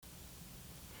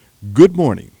Good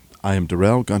morning. I am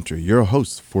Darrell Gunter, your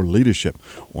host for Leadership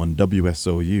on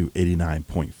WSOU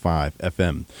 89.5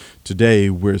 FM.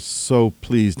 Today, we're so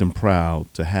pleased and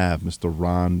proud to have Mr.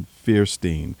 Ron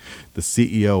Fierstein, the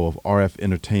CEO of RF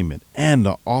Entertainment and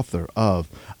the author of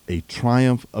A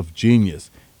Triumph of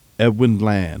Genius, Edwin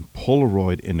Land,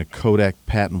 Polaroid in the Kodak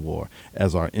Patent War,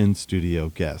 as our in-studio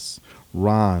guest.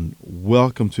 Ron,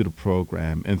 welcome to the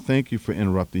program, and thank you for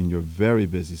interrupting your very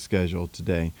busy schedule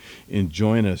today and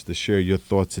join us to share your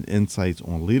thoughts and insights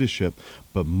on leadership,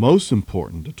 but most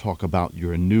important, to talk about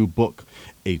your new book,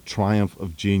 A Triumph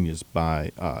of Genius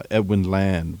by Edwin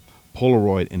Land,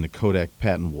 Polaroid in the Kodak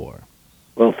Patent War.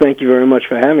 Well, thank you very much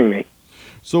for having me.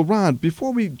 So, Ron,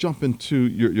 before we jump into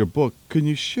your book, can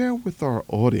you share with our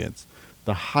audience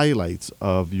the highlights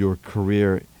of your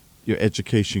career, your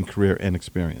education, career, and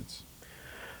experience?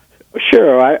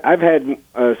 Sure. I've had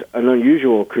an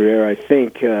unusual career. I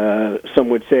think some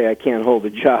would say I can't hold a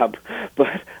job, but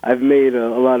I've made a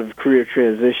lot of career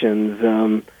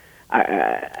transitions.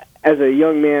 As a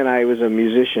young man, I was a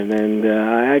musician, and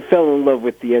I fell in love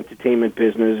with the entertainment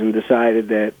business and decided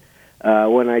that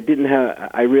when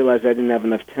I realized I didn't have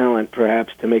enough talent,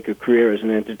 perhaps, to make a career as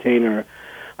an entertainer.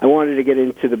 I wanted to get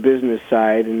into the business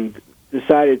side and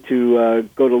decided to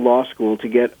go to law school to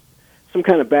get some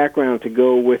kind of background to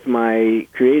go with my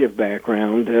creative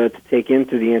background to take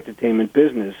into the entertainment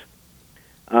business.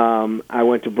 I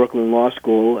went to Brooklyn Law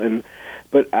School,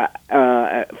 but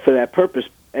for that purpose.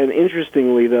 And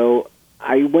interestingly, though,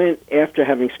 I went after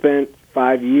having spent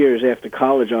 5 years after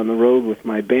college on the road with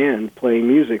my band playing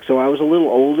music. So I was a little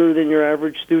older than your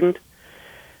average student.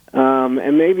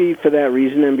 And maybe for that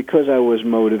reason, and because I was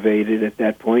motivated at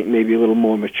that point, maybe a little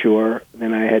more mature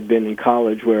than I had been in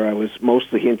college, where I was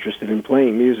mostly interested in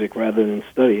playing music rather than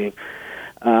studying,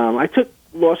 I took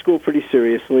law school pretty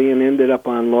seriously and ended up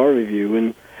on law review.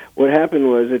 And what happened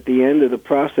was, at the end of the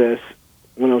process,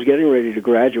 when I was getting ready to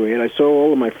graduate, I saw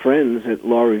all of my friends at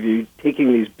law review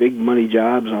taking these big money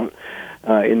jobs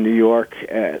in New York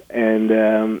and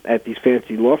at these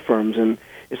fancy law firms, and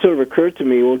it sort of occurred to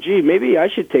me, well, gee, maybe I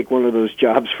should take one of those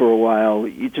jobs for a while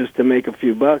just to make a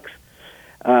few bucks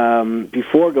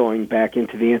before going back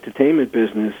into the entertainment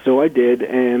business. So I did,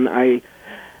 and I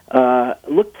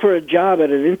looked for a job at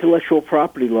an intellectual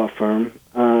property law firm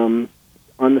on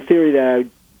the theory that I'd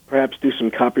perhaps do some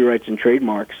copyrights and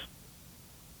trademarks,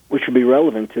 which would be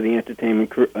relevant to the entertainment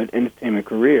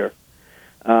career.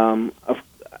 And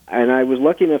I was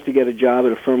lucky enough to get a job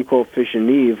at a firm called Fish and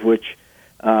Neve, which,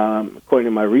 according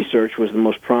to my research, was the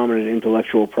most prominent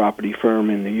intellectual property firm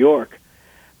in New York.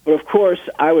 But of course,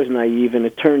 I was naive, and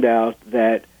it turned out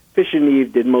that Fish and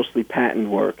Neve did mostly patent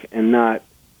work and not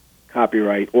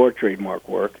copyright or trademark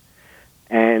work.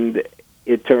 And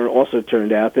it also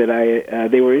turned out that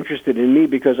they were interested in me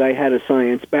because I had a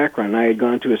science background. I had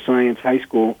gone to a science high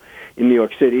school in New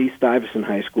York City, Stuyvesant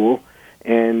High School.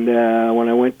 And when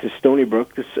I went to Stony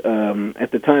Brook, at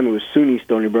the time it was SUNY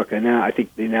Stony Brook, and now I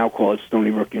think they now call it Stony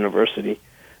Brook University.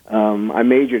 I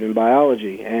majored in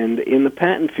biology, and in the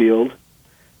patent field,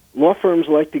 law firms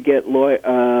like to get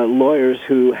lawyers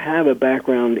who have a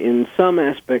background in some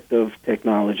aspect of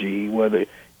technology, whether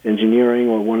it's engineering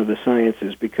or one of the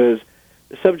sciences, because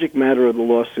the subject matter of the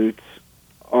lawsuits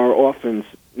are often,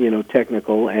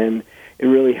 technical, and it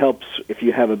really helps if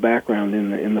you have a background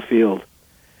in the field.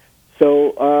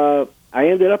 So I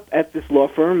ended up at this law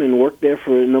firm and worked there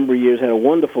for a number of years, had a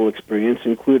wonderful experience,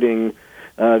 including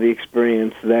the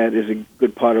experience that is a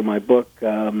good part of my book,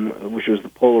 which was the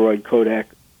Polaroid Kodak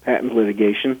patent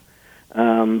litigation.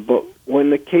 But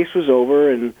when the case was over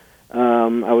and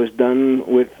I was done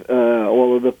with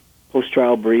all of the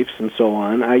post-trial briefs and so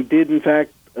on, I did, in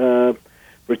fact,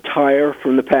 retire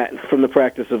from the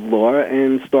practice of law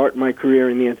and start my career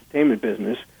in the entertainment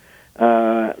business.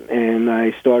 And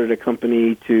I started a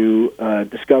company to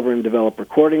discover and develop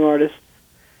recording artists,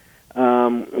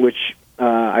 which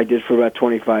I did for about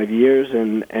 25 years.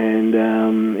 And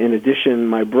in addition,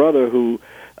 my brother, who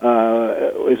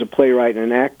is a playwright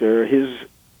and an actor, his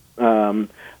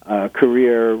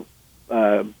career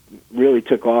really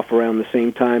took off around the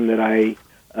same time that I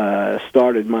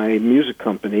started my music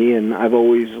company, and I've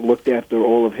always looked after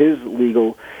all of his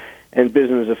legal and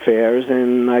business affairs,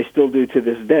 and I still do to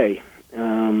this day.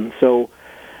 So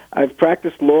I've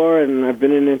practiced law, and I've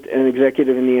been an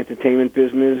executive in the entertainment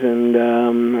business, and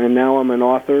now I'm an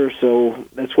author, so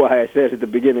that's why I said at the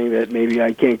beginning that maybe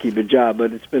I can't keep a job,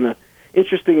 but it's been an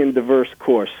interesting and diverse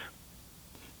course.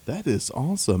 That is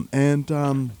awesome. And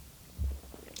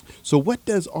so what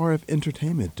does RF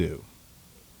Entertainment do?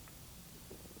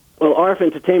 Well, RF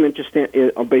Entertainment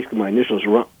basically my initials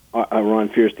are Ron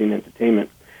Fierstein Entertainment.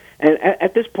 And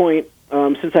at this point,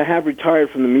 since I have retired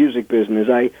from the music business,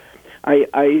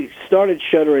 I started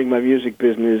shuttering my music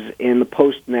business in the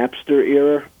post-Napster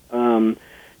era.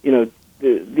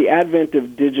 The advent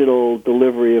of digital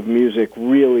delivery of music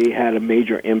really had a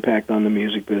major impact on the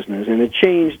music business, and it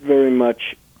changed very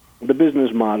much the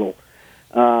business model.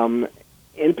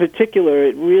 In particular,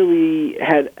 it really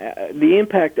had the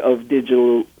impact of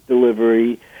digital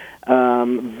delivery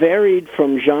varied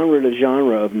from genre to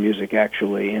genre of music,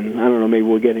 actually. And I don't know, maybe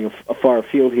we're getting a far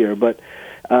afield here, but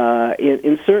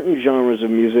in certain genres of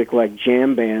music, like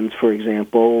jam bands, for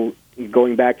example,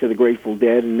 going back to the Grateful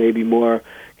Dead and maybe more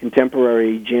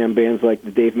contemporary jam bands like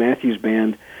the Dave Matthews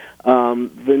Band,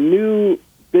 the new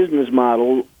business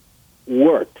model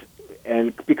worked.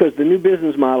 And because the new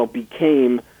business model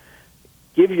became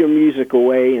give your music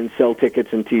away and sell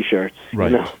tickets and T-shirts.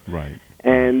 Right, you know? right.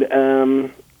 And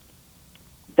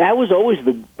that was always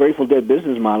the Grateful Dead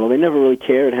business model. They never really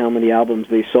cared how many albums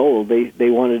they sold. They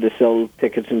wanted to sell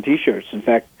tickets and T-shirts. In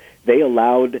fact, they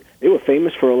were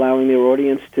famous for allowing their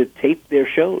audience to tape their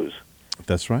shows.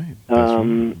 That's right.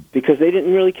 Because they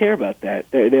didn't really care about that.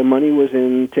 Their money was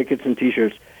in tickets and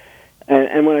T-shirts.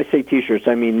 And when I say T-shirts,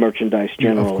 I mean merchandise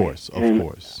generally. Of course.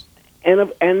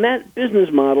 And that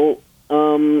business model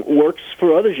works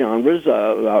for other genres.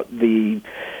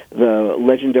 The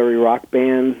legendary rock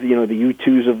bands, the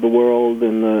U2s of the world,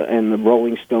 and the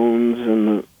Rolling Stones,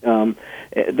 and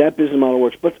that business model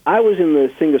works. But I was in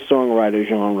the singer-songwriter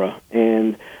genre,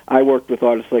 and I worked with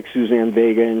artists like Suzanne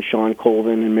Vega and Sean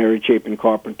Colvin and Mary Chapin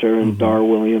Carpenter and Dar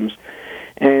Williams.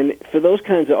 And for those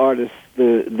kinds of artists,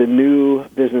 the new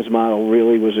business model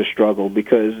really was a struggle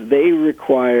because they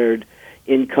required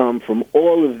income from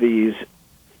all of these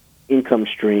income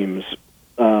streams,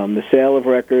 the sale of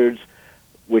records,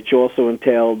 which also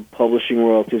entailed publishing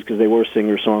royalties because they were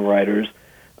singer-songwriters,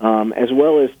 as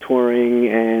well as touring,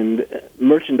 and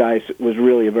merchandise was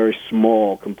really a very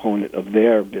small component of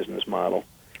their business model.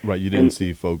 Right, you didn't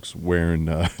see folks wearing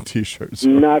T-shirts.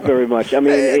 Not very much. I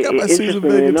mean, hey, I got my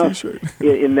interestingly enough, T-shirt.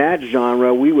 in that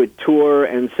genre, we would tour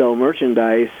and sell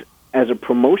merchandise as a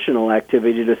promotional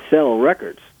activity to sell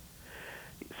records.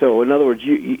 So, in other words,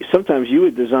 sometimes you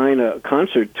would design a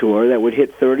concert tour that would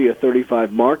hit 30 or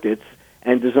 35 markets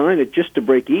and design it just to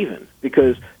break even,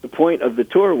 because the point of the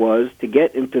tour was to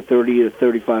get into 30 to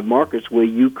 35 markets where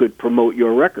you could promote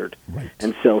your record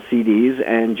and sell CDs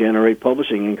and generate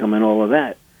publishing income and all of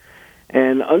that.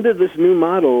 And under this new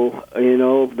model,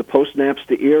 the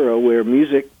post-Napster era where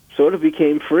music sort of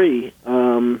became free,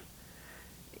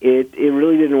 it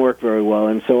really didn't work very well.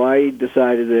 And so I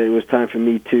decided that it was time for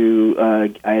me to,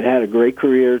 I had a great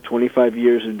career, 25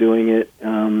 years of doing it,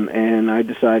 and I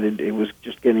decided it was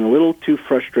just getting a little too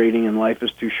frustrating and life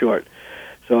is too short.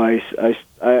 So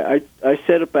I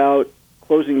set about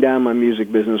closing down my music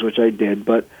business, which I did,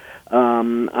 but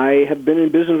I have been in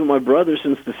business with my brother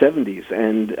since the 70s,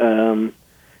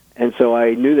 and so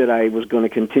I knew that I was going to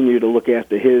continue to look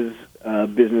after his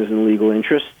business and legal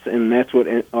interests, and that's what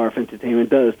RF Entertainment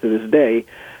does to this day.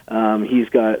 He's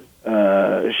got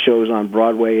shows on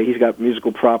Broadway. He's got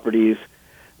musical properties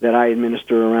that I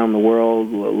administer around the world,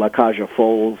 La Cage aux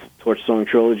Folles, Torch Song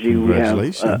Trilogy.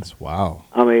 Congratulations. Wow.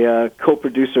 I'm a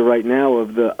co-producer right now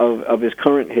of his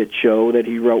current hit show that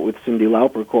he wrote with Cyndi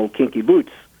Lauper called Kinky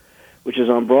Boots, which is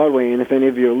on Broadway. And if any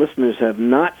of your listeners have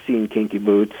not seen Kinky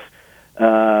Boots,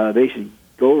 they should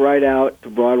go right out to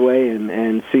Broadway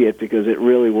and see it, because it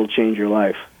really will change your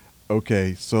life.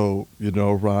 Okay, so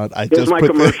Rod, I just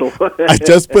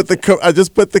put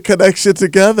the connection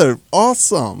together.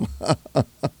 Awesome.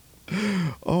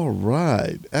 All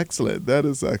right, excellent. That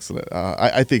is excellent.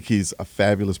 I think he's a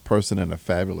fabulous person and a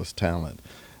fabulous talent.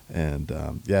 And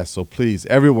so please,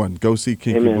 everyone, go see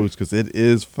Kinky Boots, because it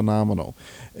is phenomenal.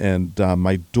 And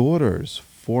my daughter's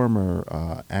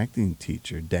former acting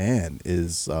teacher, Dan,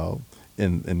 is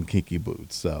in Kinky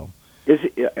Boots. So is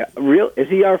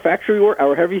he our factory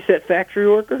our heavy set factory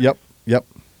worker? Yep.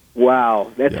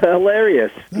 Wow, that's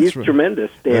hilarious. He's tremendous,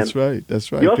 Dan. That's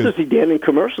right. You also see Dan in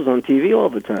commercials on TV all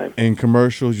the time. In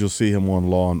commercials, you'll see him on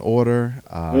Law and Order,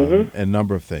 and a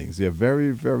number of things. Yeah,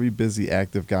 very, very busy,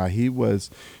 active guy. He was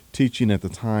teaching at the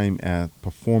time at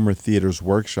Performer Theater's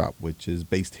Workshop, which is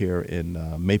based here in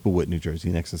Maplewood, New Jersey,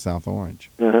 next to South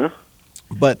Orange.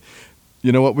 But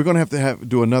you know what? We're going to have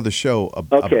do another show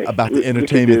about the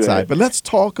entertainment side. But let's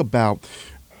talk about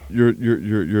your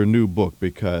new book,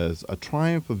 because A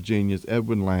Triumph of Genius,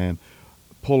 Edwin Land,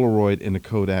 Polaroid and the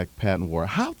Kodak Patent War.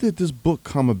 How did this book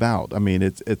come about? I mean,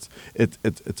 it's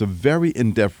a very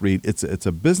in-depth read. It's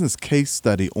a business case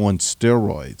study on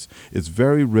steroids. It's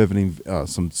very riveting,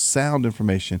 some sound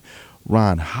information.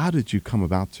 Ron, how did you come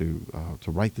about to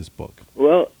write this book?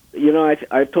 Well,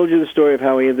 I've told you the story of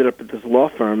how I ended up at this law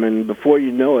firm, and before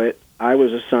you know it, I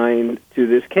was assigned to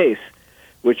this case,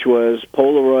 which was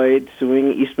Polaroid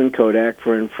suing Eastman Kodak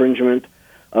for infringement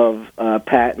of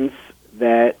patents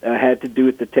that had to do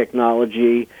with the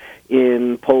technology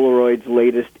in Polaroid's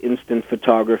latest instant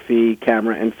photography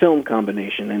camera and film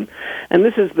combination. And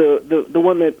this is the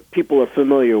one that people are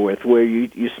familiar with, where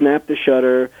you snap the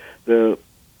shutter, the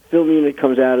film unit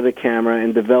comes out of the camera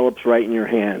and develops right in your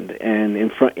hand and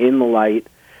in the light.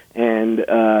 And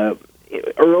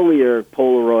earlier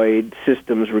Polaroid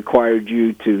systems required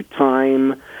you to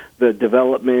time the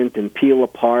development and peel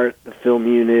apart the film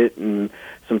unit and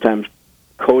sometimes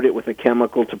coat it with a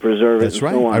chemical to preserve it. That's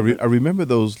right. So on. I remember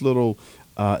those little.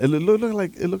 It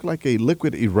looked like a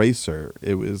liquid eraser.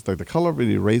 It was like the color of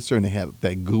an eraser, and it had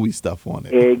that gooey stuff on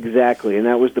it. Exactly, and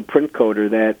that was the print coater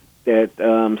that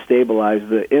stabilized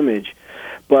the image.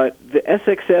 But the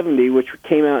SX70, which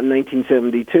came out in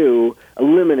 1972,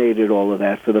 eliminated all of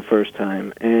that for the first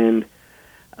time. And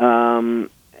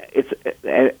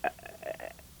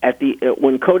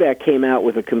when Kodak came out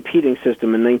with a competing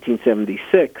system in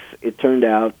 1976, it turned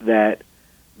out that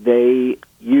they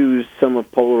used some of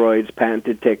Polaroid's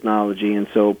patented technology, and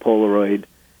so Polaroid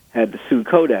had to sue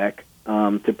Kodak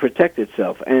to protect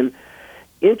itself. And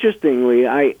interestingly,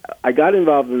 I got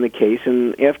involved in the case,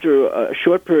 and after a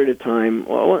short period of time,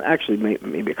 well, actually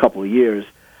maybe a couple of years,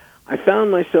 I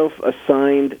found myself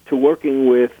assigned to working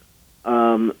with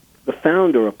the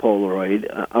founder of Polaroid,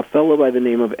 a fellow by the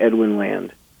name of Edwin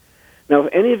Land. Now,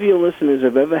 if any of your listeners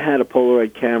have ever had a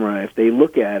Polaroid camera, if they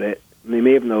look at it, and they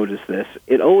may have noticed this,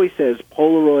 it always says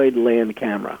Polaroid Land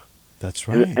camera. That's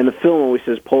right. And the film always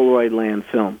says Polaroid Land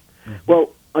film. Mm-hmm. Well,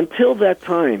 until that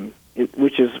time,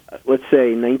 which is, let's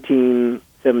say,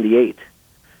 1978,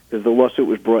 because the lawsuit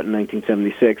was brought in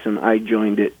 1976, and I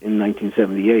joined it in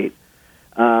 1978,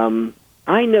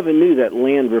 I never knew that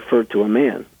land referred to a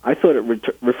man. I thought it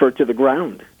referred to the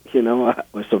ground,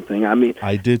 or something. I mean,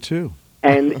 I did too.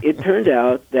 And it turned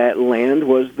out that Land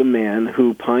was the man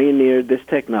who pioneered this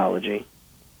technology,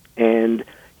 and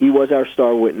he was our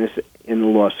star witness in the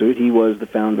lawsuit. He was the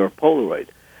founder of Polaroid.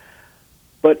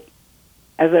 But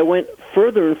as I went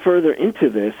further and further into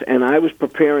this, and I was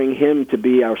preparing him to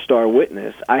be our star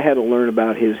witness, I had to learn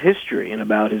about his history and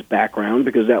about his background,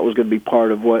 because that was going to be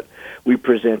part of what we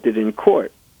presented in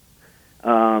court.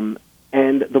 And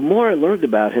the more I learned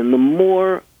about him, the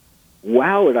more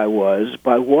wowed I was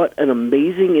by what an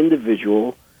amazing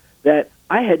individual that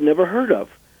I had never heard of.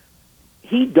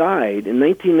 He died in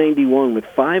 1991 with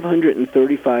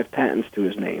 535 patents to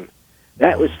his name.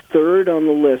 That was third on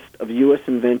the list of U.S.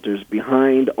 inventors,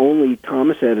 behind only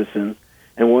Thomas Edison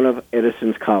and one of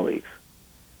Edison's colleagues.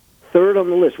 Third on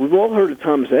the list. We've all heard of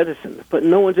Thomas Edison, but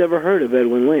no one's ever heard of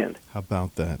Edwin Land. How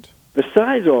about that?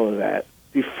 Besides all of that,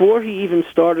 before he even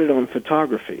started on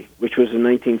photography, which was in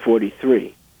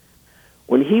 1943,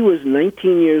 when he was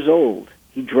 19 years old,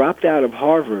 he dropped out of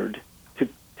Harvard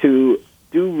to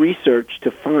do research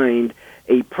to find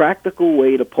a practical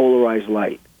way to polarize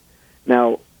light.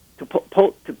 Now, to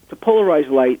polarize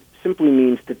light simply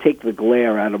means to take the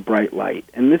glare out of bright light.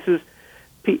 And this is,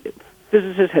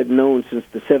 physicists had known since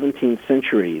the 17th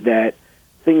century that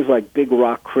things like big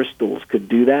rock crystals could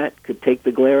do that, could take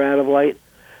the glare out of light.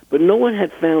 But no one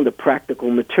had found a practical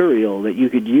material that you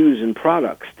could use in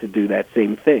products to do that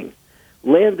same thing.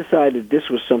 Land decided this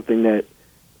was something that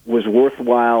was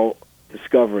worthwhile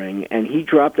discovering, and he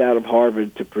dropped out of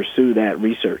Harvard to pursue that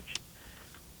research.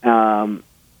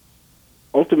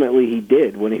 Ultimately, he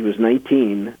did, when he was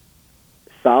 19,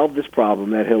 solve this problem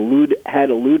that had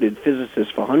eluded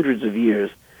physicists for hundreds of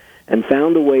years, and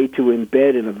found a way to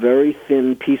embed in a very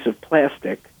thin piece of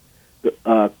plastic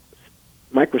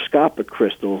microscopic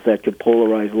crystals that could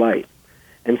polarize light.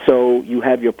 And so you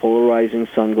have your polarizing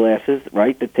sunglasses,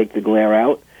 right, that take the glare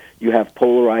out. You have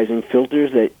polarizing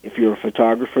filters that, if you're a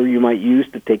photographer, you might use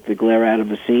to take the glare out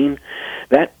of a scene.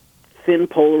 That thin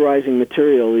polarizing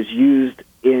material is used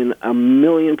in a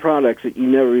million products that you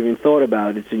never even thought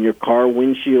about. It's in your car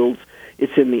windshields.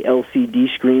 It's in the LCD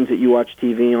screens that you watch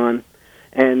TV on.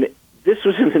 And this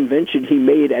was an invention he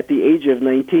made at the age of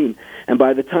 19. And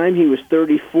by the time he was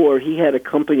 34, he had a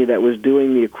company that was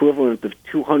doing the equivalent of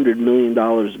 $200 million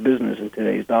business in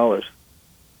today's dollars.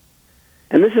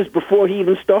 And this is before he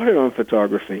even started on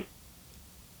photography.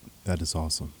 That is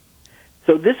awesome.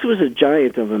 So this was a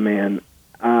giant of a man,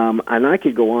 and I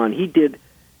could go on. He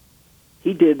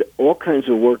did all kinds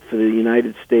of work for the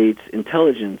United States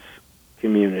intelligence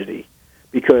community,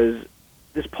 because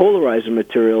this polarizer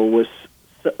material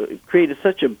created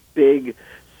such a big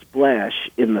splash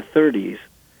in the 30s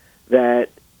that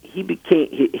he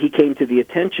came to the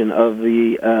attention of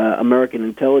the American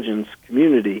intelligence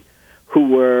community, who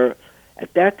were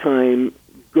at that time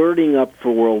girding up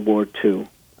for World War II.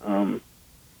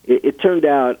 It turned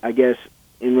out, I guess,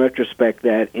 in retrospect,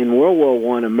 that in World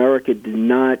War I, America did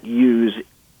not use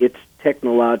its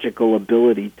technological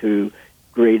ability to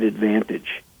great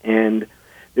advantage. And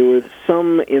there was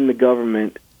some in the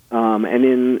government and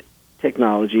in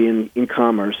technology, in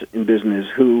commerce, in business,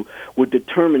 who were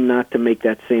determined not to make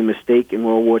that same mistake in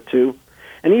World War II.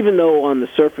 And even though on the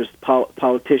surface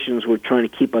politicians were trying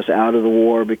to keep us out of the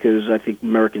war because I think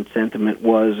American sentiment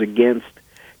was against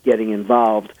getting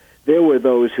involved, there were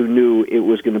those who knew it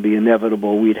was going to be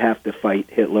inevitable. We'd have to fight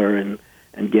Hitler and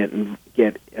be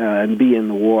in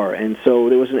the war. And so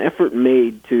there was an effort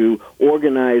made to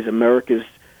organize America's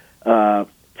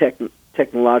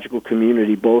technological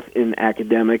community, both in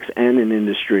academics and in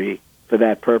industry, for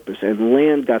that purpose. And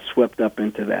Land got swept up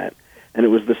into that. And it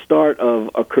was the start of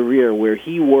a career where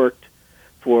he worked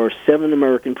for 7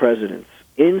 American presidents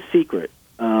in secret,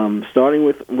 starting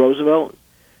with Roosevelt,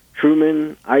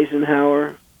 Truman,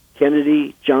 Eisenhower,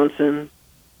 Kennedy, Johnson,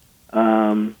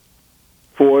 Ford,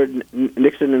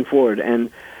 Nixon, and Ford.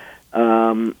 And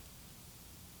all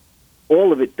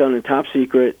of it done in top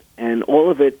secret, and all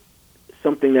of it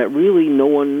something that really no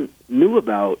one knew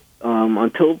about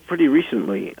until pretty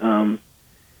recently.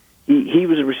 He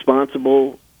was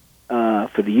responsible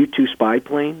for the U-2 spy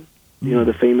plane,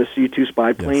 the famous U-2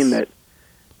 spy plane that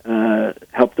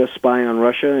helped us spy on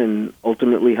Russia and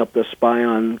ultimately helped us spy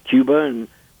on Cuba and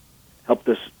helped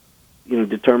us,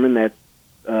 determine that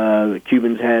the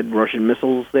Cubans had Russian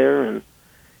missiles there. And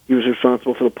he was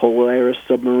responsible for the Polaris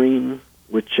submarine,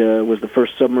 which was the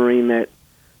first submarine that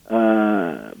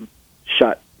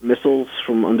shot missiles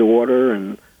from underwater,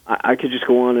 and I could just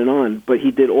go on. But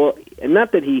he did all, and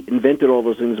not that he invented all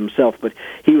those things himself, but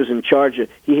he was in charge of,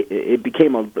 it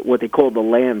became what they called the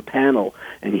Land Panel,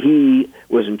 and he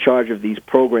was in charge of these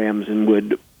programs and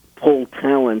would pull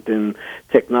talent and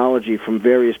technology from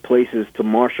various places to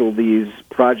marshal these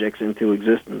projects into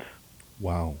existence.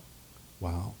 Wow.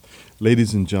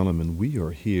 Ladies and gentlemen, we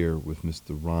are here with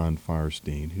Mr. Ron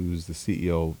Fierstein, who's the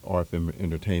CEO of RF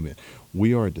Entertainment.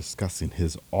 We are discussing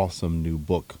his awesome new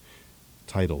book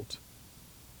titled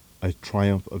A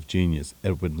Triumph of Genius,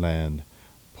 Edwin Land,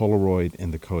 Polaroid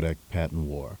and the Kodak Patent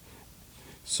War.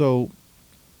 So,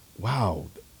 wow.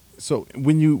 So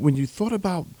when you thought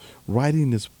about writing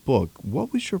this book,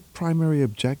 what was your primary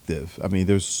objective? I mean,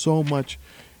 there's so much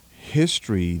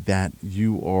history that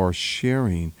you are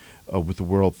sharing with the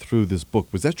world through this book.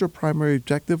 Was that your primary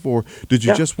objective, or did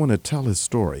you just want to tell his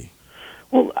story?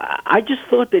 Well, I just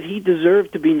thought that he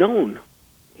deserved to be known.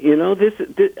 He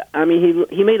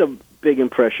made a big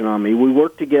impression on me. We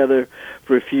worked together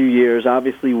for a few years.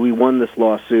 Obviously, we won this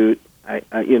lawsuit. I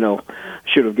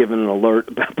should have given an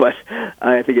alert, but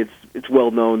I think it's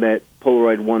well known that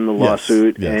Polaroid won the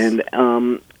lawsuit, and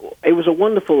it was a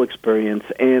wonderful experience.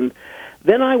 And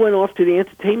then I went off to the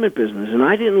entertainment business, and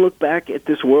I didn't look back at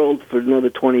this world for another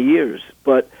 20 years.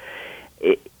 But,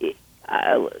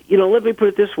 let me put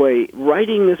it this way.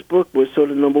 Writing this book was sort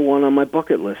of number one on my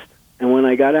bucket list. And when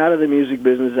I got out of the music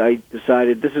business, I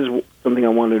decided this is something I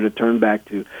wanted to turn back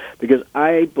to, because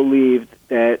I believed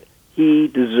that he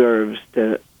deserves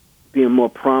to be a more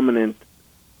prominent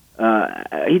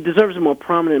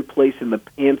place in the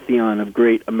pantheon of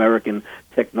great American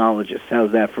technologists.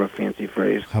 How's that for a fancy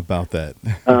phrase? How about that?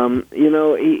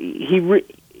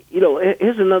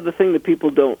 Here's another thing that people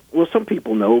don't, well, some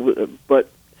people know, but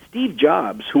Steve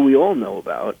Jobs, who we all know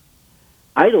about,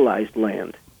 idolized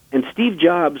Land. And Steve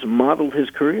Jobs modeled his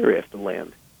career after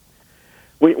Land.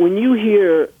 When you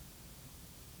hear,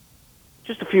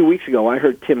 just a few weeks ago, I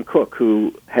heard Tim Cook,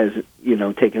 who has,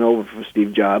 taken over for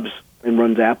Steve Jobs and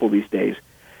runs Apple these days.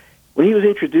 When he was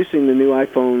introducing the new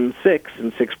iPhone 6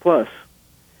 and 6 Plus,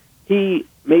 he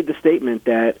made the statement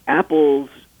that Apple's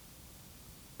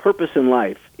purpose in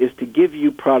life is to give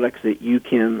you products that you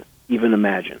can even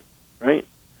imagine, right?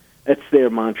 That's their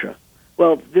mantra.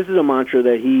 Well, this is a mantra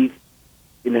that he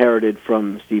inherited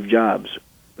from Steve Jobs.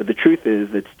 But the truth is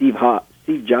that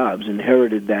Steve Jobs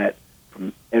inherited that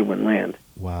from Edwin Land.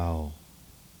 Wow.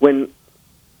 When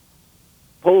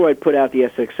Polaroid put out the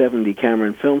SX70 camera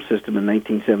and film system in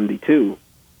 1972,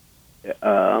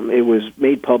 it was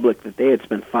made public that they had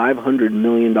spent $500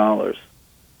 million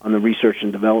on the research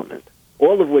and development,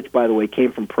 all of which, by the way,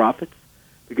 came from profits.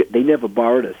 They never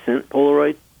borrowed a cent,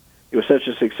 Polaroid. It was such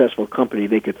a successful company,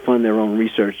 they could fund their own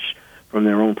research from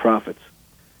their own profits.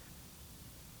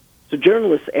 So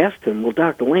journalists asked him, well,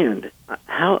 Dr. Land,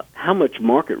 how much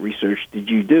market research did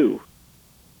you do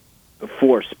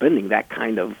for spending that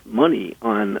kind of money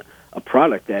on a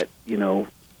product that,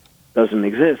 doesn't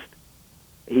exist.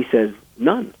 He says,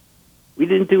 none. We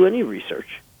didn't do any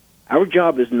research. Our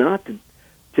job is not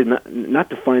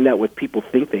to find out what people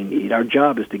think they need. Our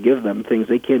job is to give them things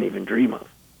they can't even dream of.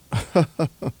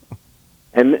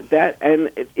 And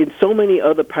in so many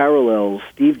other parallels,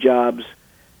 Steve Jobs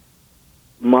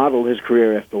modeled his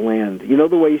career after Land. You know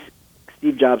the way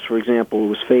Steve Jobs, for example,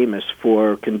 was famous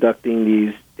for conducting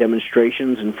these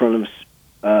demonstrations in front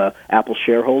of Apple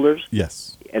shareholders?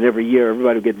 Yes. And every year,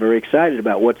 everybody would get very excited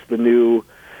about what's the new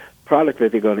product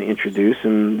that they're going to introduce,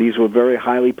 and these were very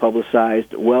highly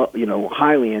publicized,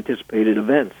 highly anticipated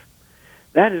events.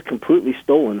 That is completely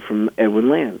stolen from Edwin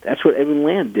Land. That's what Edwin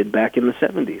Land did back in the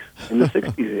 70s, in the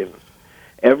 60s even.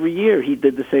 Every year he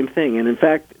did the same thing. And in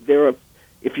fact,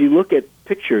 if you look at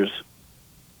pictures,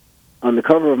 on the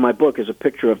cover of my book is a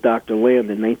picture of Dr.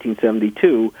 Land in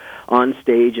 1972 on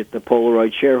stage at the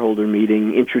Polaroid shareholder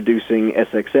meeting introducing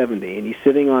SX70. And he's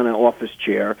sitting on an office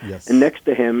chair, yes. And next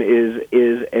to him is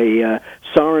a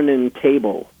Saarinen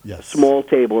table, yes. A small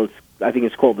table. I think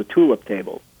it's called the tulip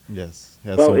table. Yes.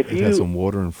 It has some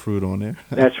water and fruit on there.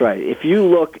 That's right. If you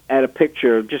look at a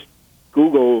picture, just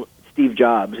Google Steve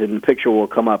Jobs, and the picture will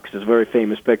come up because it's a very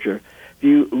famous picture. If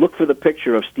you look for the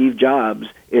picture of Steve Jobs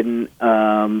in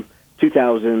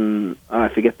 2000, I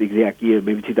forget the exact year,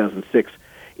 maybe 2006,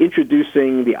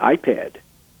 introducing the iPad.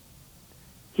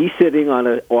 He's sitting on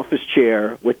an office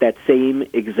chair with that same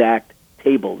exact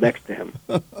table next to him.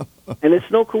 And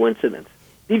it's no coincidence.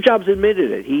 Steve Jobs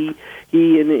admitted it. He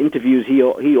in the interviews, he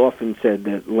often said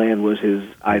that Land was his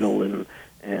idol, and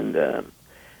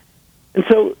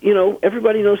so,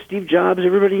 everybody knows Steve Jobs,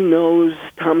 everybody knows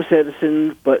Thomas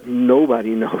Edison, but nobody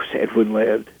knows Edwin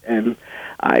Land. And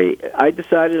I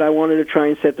decided I wanted to try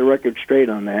and set the record straight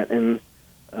on that, and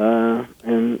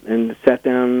sat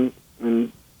down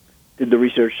and did the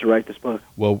research to write this book.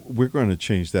 Well, we're going to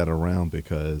change that around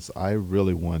because I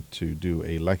really want to do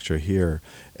a lecture here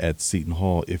at Seton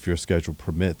Hall, if your schedule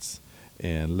permits,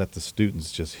 and let the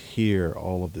students just hear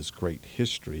all of this great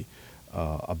history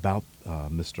about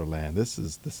Mr. Land. This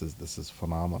is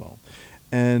phenomenal,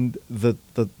 and the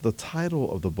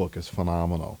title of the book is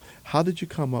phenomenal. How did you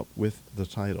come up with the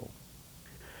title?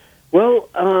 Well,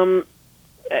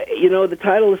 the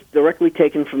title is directly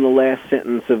taken from the last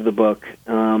sentence of the book.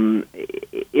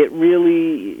 It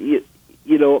really,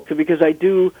 because I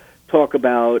do talk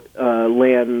about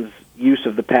Land's use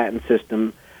of the patent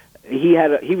system. He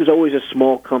was always a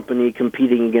small company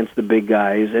competing against the big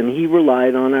guys, and he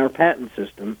relied on our patent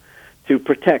system to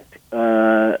protect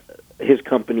his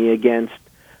company against,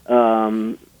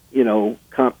 not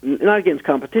against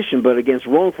competition, but against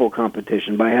wrongful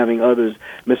competition by having others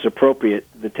misappropriate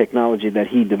the technology that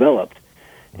he developed.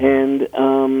 And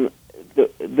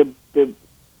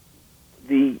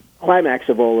the climax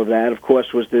of all of that, of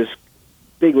course, was this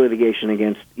big litigation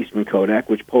against Eastman Kodak,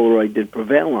 which Polaroid did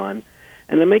prevail on.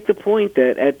 And to make the point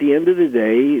that at the end of the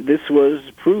day, this was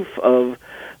proof of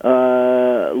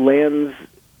Land's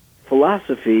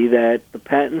philosophy that the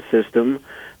patent system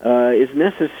is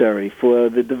necessary for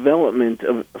the development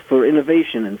for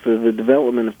innovation and for the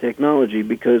development of technology,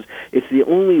 because it's the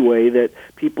only way that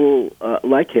people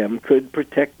like him could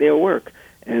protect their work.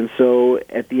 And so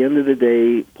at the end of the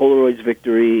day, Polaroid's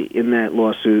victory in that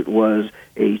lawsuit was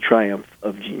a triumph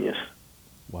of genius.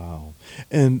 Wow.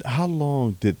 And how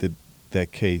long did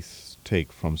that case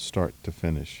take from start to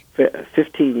finish?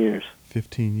 15 years.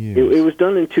 15 years. It was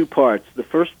done in two parts. The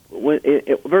first,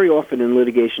 very often in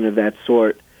litigation of that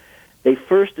sort, they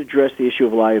first address the issue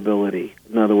of liability.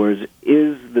 In other words,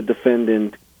 is the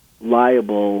defendant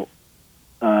liable?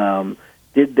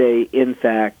 Did they, in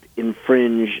fact,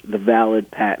 infringe the valid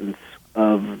patents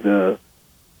of the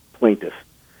plaintiff?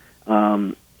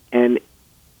 And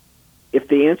if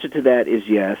the answer to that is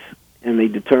yes, and they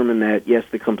determine that, yes,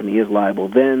 the company is liable,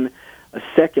 then a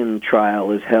second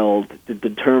trial is held to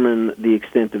determine the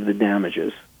extent of the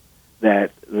damages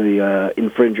that the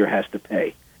infringer has to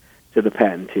pay to the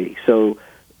patentee. So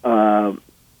the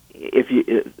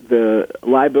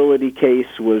liability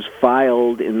case was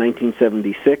filed in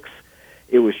 1976.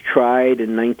 It was tried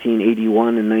in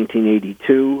 1981 and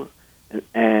 1982,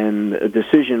 and a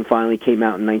decision finally came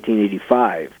out in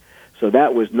 1985. So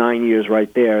that was 9 years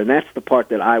right there, and that's the part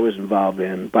that I was involved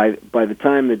in. By the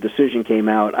time the decision came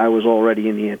out, I was already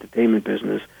in the entertainment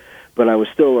business, but I was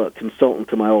still a consultant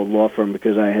to my old law firm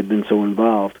because I had been so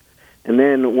involved. And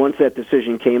then once that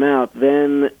decision came out,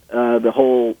 then the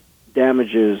whole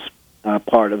damages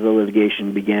part of the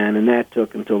litigation began, and that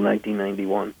took until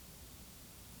 1991.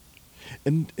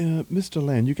 And Mr.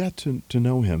 Land, you got to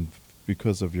know him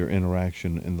because of your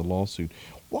interaction in the lawsuit.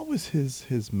 What was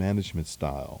his management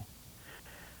style?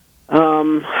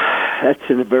 That's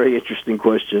a very interesting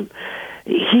question.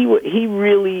 He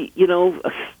really,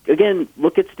 again,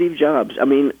 look at Steve Jobs. I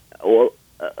mean,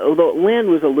 although Land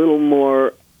was a little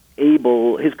more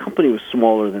able, his company was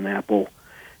smaller than Apple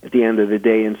at the end of the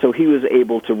day, and so he was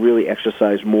able to really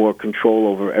exercise more control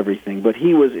over everything. But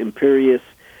he was imperious.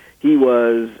 He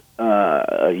was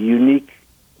a unique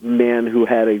man who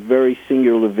had a very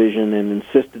singular vision and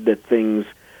insisted that things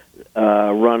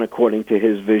run according to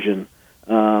his vision.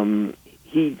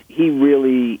 He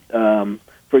really,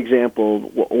 for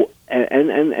example,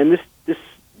 and this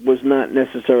was not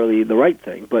necessarily the right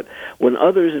thing, but when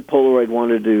others at Polaroid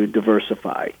wanted to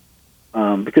diversify,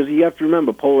 because you have to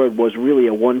remember, Polaroid was really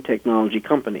a one technology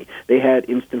company. They had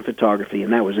instant photography,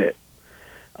 and that was it.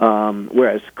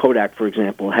 Whereas Kodak, for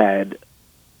example, had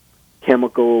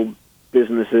chemical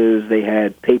businesses, they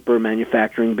had paper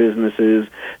manufacturing businesses,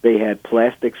 they had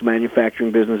plastics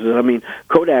manufacturing businesses. I mean,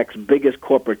 Kodak's biggest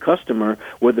corporate customer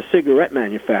were the cigarette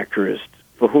manufacturers,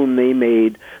 for whom they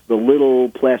made the little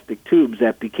plastic tubes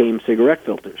that became cigarette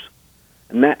filters.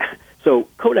 And so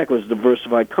Kodak was a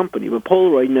diversified company, but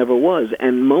Polaroid never was,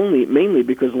 and mainly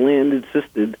because Land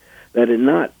insisted that it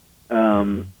not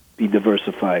be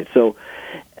diversified. So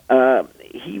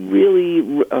he really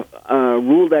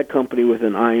ruled that company with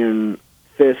an iron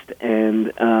fist, and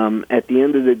at the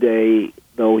end of the day,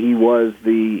 though he was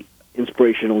the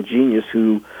inspirational genius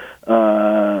who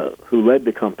led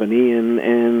the company,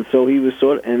 and so he was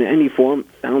and he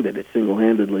founded it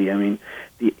single-handedly. I mean,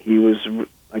 he was,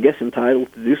 I guess,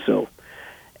 entitled to do so.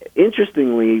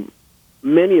 Interestingly,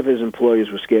 many of his employees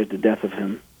were scared to death of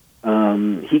him.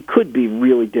 He could be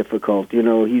really difficult.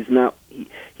 He's not.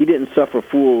 He didn't suffer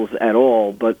fools at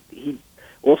all, but he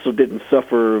also didn't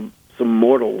suffer some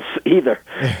mortals either.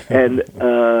 And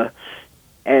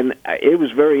it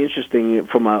was very interesting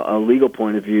from a legal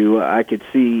point of view. I could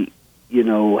see,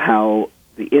 how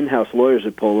the in-house lawyers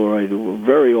at Polaroid were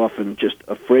very often just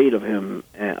afraid of him.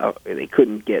 They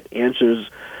couldn't get answers.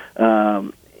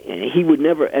 He would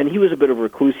never, and he was a bit of a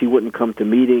recluse. He wouldn't come to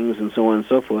meetings and so on and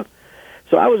so forth.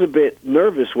 So I was a bit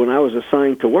nervous when I was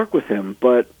assigned to work with him,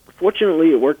 but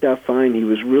fortunately it worked out fine. He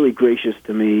was really gracious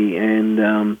to me,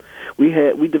 and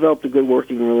we developed a good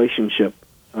working relationship.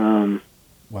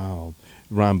 Wow.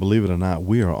 Ron, believe it or not,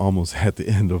 we are almost at the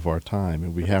end of our time,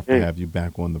 and we have to have you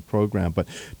back on the program. But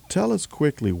tell us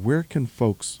quickly, where can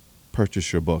folks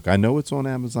purchase your book? I know it's on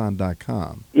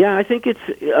Amazon.com. Yeah, I think it's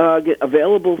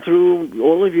available through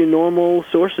all of your normal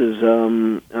sources.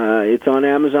 It's on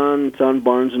Amazon, it's on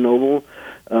Barnes & Noble,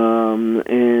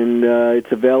 and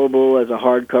it's available as a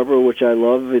hardcover, which I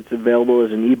love. It's available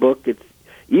as an ebook. It's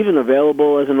even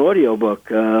available as an audiobook.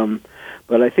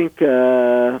 But I think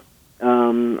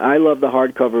I love the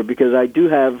hardcover because I do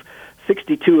have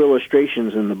 62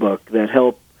 illustrations in the book that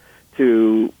help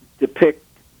to depict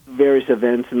various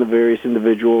events and the various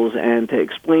individuals and to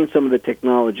explain some of the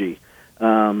technology.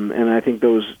 And I think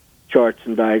those charts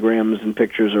and diagrams and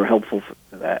pictures are helpful for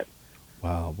that.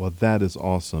 Wow. Well, that is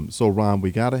awesome. So, Ron, we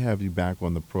got to have you back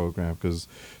on the program because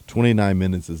 29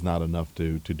 minutes is not enough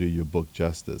to do your book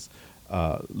justice.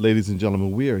 Ladies and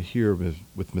gentlemen, we are here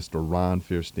with Mr. Ron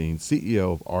Fierstein,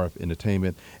 CEO of RF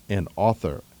Entertainment and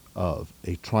author of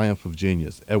A Triumph of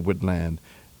Genius, Edward Land,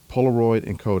 Polaroid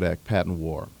and Kodak Patent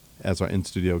War, as our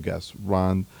in-studio guest.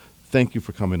 Ron, thank you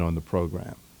for coming on the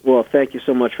program. Well, thank you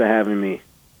so much for having me.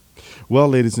 Well,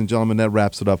 ladies and gentlemen, that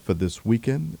wraps it up for this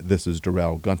weekend. This is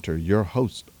Darrell Gunter, your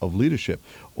host of Leadership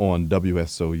on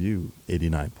WSOU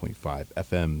 89.5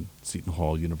 FM, Seton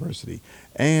Hall University,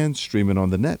 and streaming on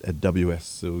the net at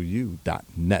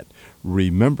WSOU.net.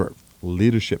 Remember,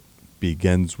 leadership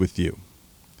begins with you.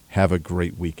 Have a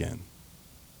great weekend.